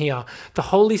symbolism here. The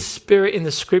Holy Spirit in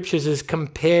the scriptures is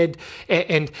compared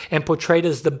and portrayed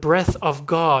as the breath of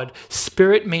God.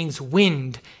 Spirit means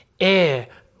wind, air,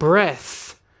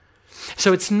 breath.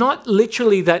 So it's not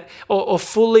literally that, or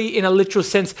fully in a literal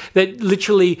sense, that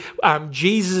literally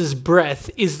Jesus' breath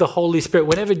is the Holy Spirit.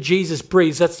 Whenever Jesus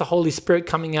breathes, that's the Holy Spirit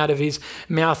coming out of his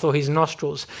mouth or his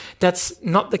nostrils. That's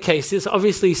not the case. There's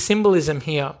obviously symbolism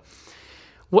here.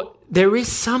 There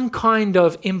is some kind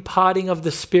of imparting of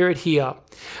the Spirit here,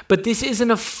 but this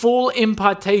isn't a full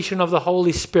impartation of the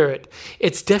Holy Spirit.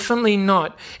 It's definitely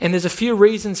not. And there's a few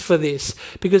reasons for this,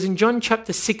 because in John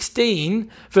chapter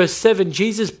 16, verse 7,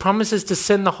 Jesus promises to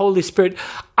send the Holy Spirit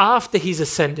after he's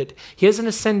ascended. He hasn't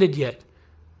ascended yet.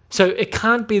 So it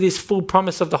can't be this full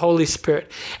promise of the Holy Spirit.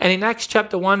 And in Acts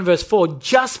chapter 1, verse 4,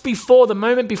 just before the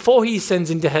moment before he ascends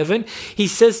into heaven, he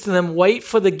says to them, wait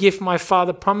for the gift my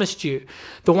Father promised you,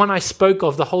 the one I spoke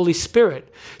of, the Holy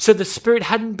Spirit. So the Spirit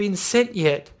hadn't been sent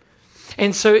yet.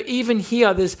 And so even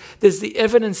here, there's the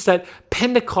evidence that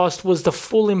Pentecost was the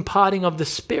full imparting of the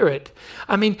Spirit.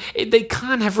 I mean, they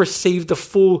can't have received the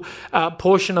full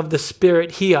portion of the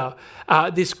Spirit here,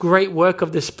 this great work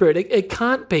of the Spirit. It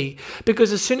can't be,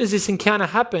 because as soon as this encounter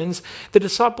happens, the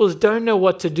disciples don't know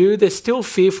what to do. They're still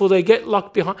fearful. They get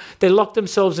locked behind. They lock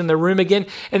themselves in the room again.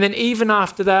 And then even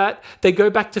after that, they go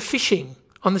back to fishing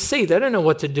on the sea. They don't know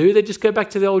what to do. They just go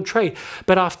back to the old trade.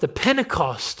 But after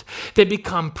Pentecost, they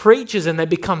become preachers and they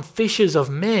become fishers of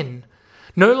men.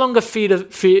 No longer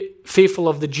fearful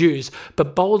of the Jews,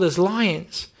 but bold as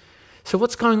lions. So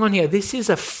what's going on here? This is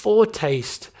a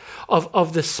foretaste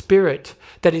of the Spirit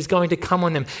that is going to come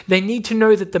on them. They need to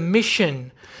know that the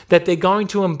mission that they're going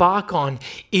to embark on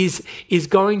is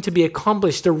going to be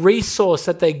accomplished. The resource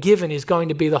that they're given is going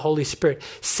to be the Holy Spirit,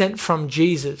 sent from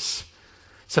Jesus.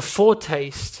 It's a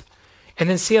foretaste. And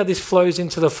then see how this flows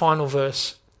into the final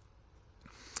verse.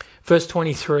 Verse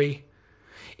 23.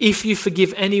 If you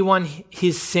forgive anyone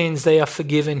his sins, they are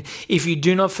forgiven. If you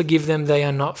do not forgive them, they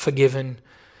are not forgiven.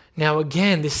 Now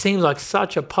again, this seems like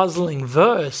such a puzzling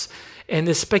verse, and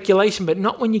there's speculation, but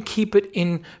not when you keep it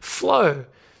in flow.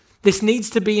 This needs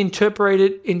to be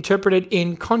interpreted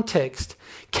in context.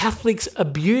 Catholics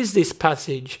abuse this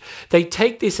passage. They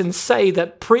take this and say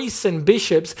that priests and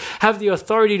bishops have the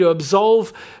authority to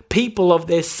absolve people of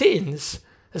their sins.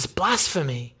 That's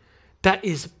blasphemy. That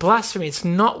is blasphemy. It's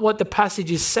not what the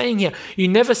passage is saying here. You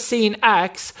never see in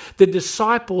Acts the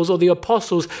disciples or the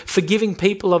apostles forgiving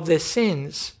people of their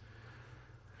sins.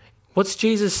 What's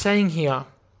Jesus saying here?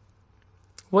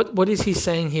 What is he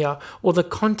saying here? Well, the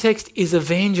context is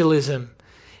evangelism.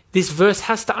 This verse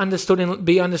has to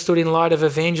be understood in light of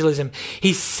evangelism.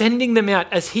 He's sending them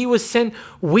out. As he was sent,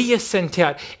 we are sent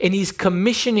out. And he's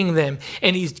commissioning them.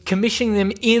 And he's commissioning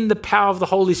them in the power of the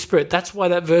Holy Spirit. That's why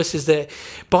that verse is there.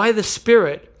 By the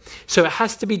Spirit. So it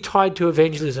has to be tied to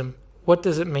evangelism. What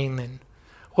does it mean then?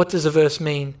 What does the verse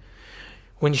mean?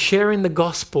 When sharing the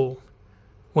gospel,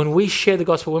 when we share the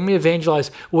gospel, when we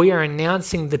evangelize, we are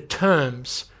announcing the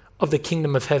terms of the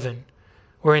kingdom of heaven.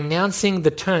 We're announcing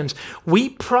the terms. We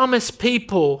promise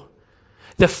people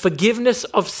the forgiveness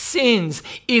of sins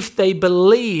if they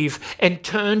believe and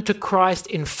turn to Christ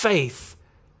in faith.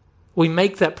 We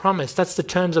make that promise. That's the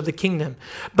terms of the kingdom.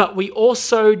 But we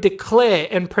also declare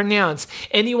and pronounce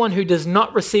anyone who does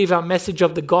not receive our message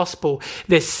of the gospel,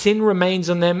 their sin remains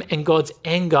on them and God's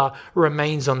anger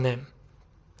remains on them.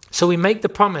 So we make the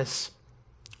promise,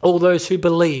 all those who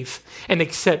believe and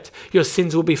accept, your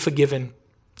sins will be forgiven.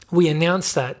 We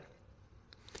announce that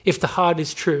if the heart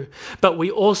is true. But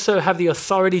we also have the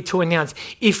authority to announce,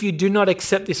 if you do not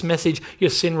accept this message, your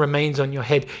sin remains on your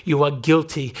head. You are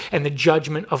guilty and the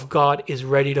judgment of God is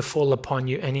ready to fall upon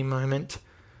you any moment.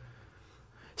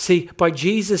 See, by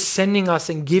Jesus sending us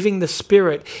and giving the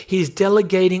Spirit, he's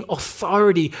delegating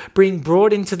authority, being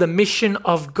brought into the mission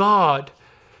of God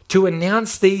to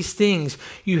announce these things.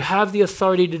 You have the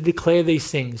authority to declare these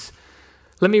things.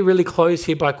 Let me really close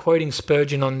here by quoting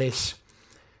Spurgeon on this.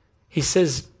 He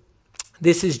says,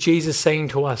 this is Jesus saying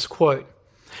to us, quote,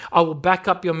 I will back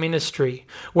up your ministry.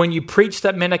 When you preach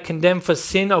that men are condemned for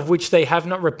sin of which they have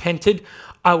not repented,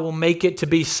 I will make it to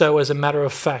be so as a matter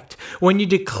of fact. When you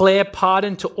declare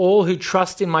pardon to all who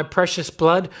trust in my precious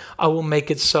blood, I will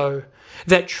make it so.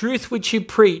 That truth which you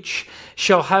preach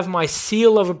shall have my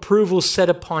seal of approval set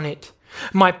upon it.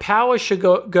 My power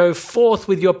shall go forth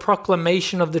with your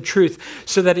proclamation of the truth,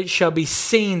 so that it shall be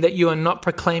seen that you are not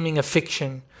proclaiming a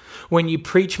fiction. When you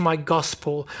preach my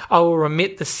gospel, I will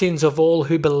remit the sins of all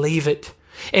who believe it.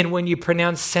 And when you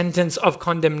pronounce sentence of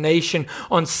condemnation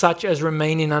on such as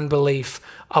remain in unbelief,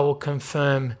 I will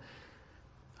confirm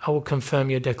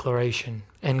your declaration.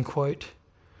 End quote.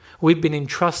 We've been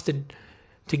entrusted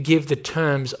to give the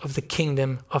terms of the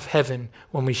kingdom of heaven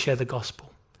when we share the gospel.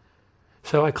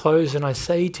 So I close and I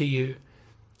say to you,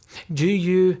 do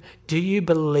you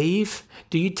believe?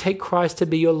 Do you take Christ to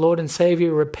be your Lord and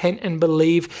Savior? Repent and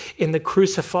believe in the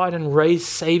crucified and raised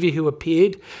Savior who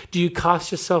appeared? Do you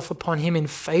cast yourself upon him in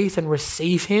faith and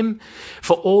receive him?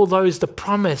 For all those, the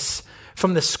promise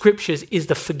from the scriptures is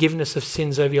the forgiveness of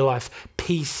sins over your life.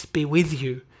 Peace be with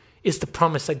you is the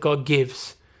promise that God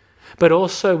gives. But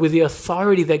also with the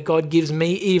authority that God gives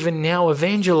me even now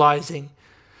evangelizing.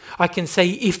 I can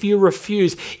say, if you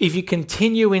refuse, if you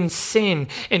continue in sin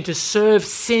and to serve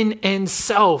sin and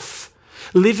self,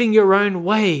 living your own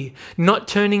way, not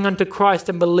turning unto Christ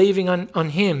and believing on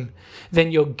him,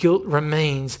 then your guilt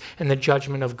remains and the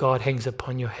judgment of God hangs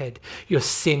upon your head. Your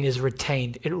sin is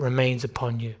retained. It remains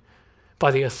upon you.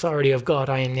 By the authority of God,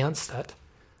 I announce that.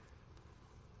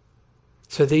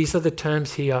 So these are the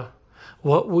terms here.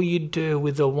 What will you do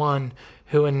with the one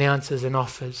who announces and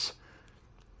offers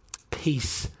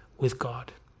peace with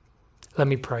God. Let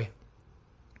me pray.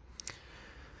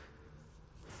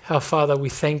 Our Father, we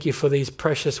thank you for these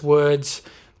precious words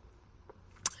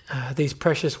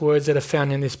that are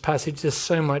found in this passage. There's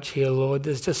so much here, Lord.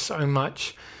 There's just so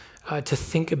much to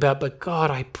think about. But God,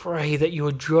 I pray that you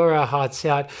would draw our hearts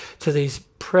out to these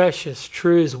precious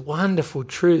truths, wonderful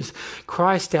truths.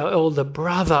 Christ, our elder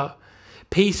brother,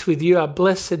 peace with you, our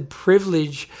blessed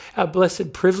privilege, our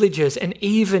blessed privileges, and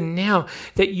even now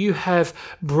that you have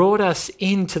brought us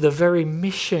into the very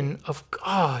mission of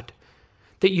God,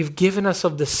 that you've given us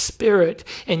of the Spirit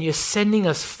and you're sending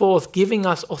us forth, giving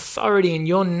us authority in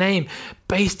your name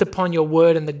based upon your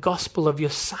word and the gospel of your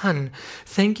Son.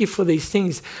 Thank you for these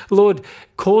things. Lord,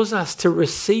 cause us to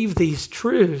receive these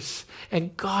truths.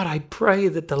 And God, I pray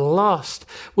that the lost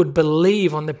would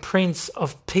believe on the Prince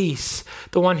of Peace,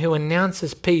 the one who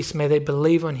announces peace. May they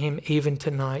believe on him even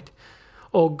tonight.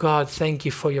 Oh God, thank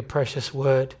you for your precious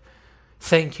word.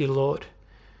 Thank you, Lord.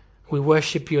 We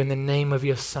worship you in the name of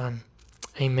your Son.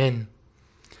 Amen.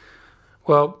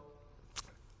 Well,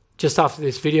 just after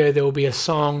this video, there will be a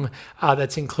song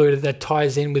that's included that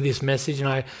ties in with this message, and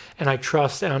I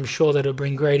trust and I'm sure that it'll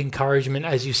bring great encouragement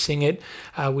as you sing it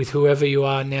with whoever you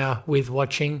are now with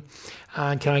watching.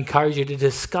 Can I encourage you to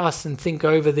discuss and think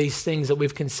over these things that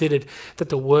we've considered, that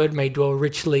the word may dwell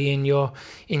richly in your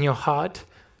heart.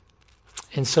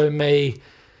 And so may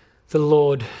the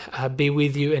Lord be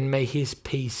with you, and may his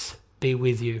peace be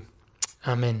with you.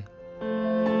 Amen.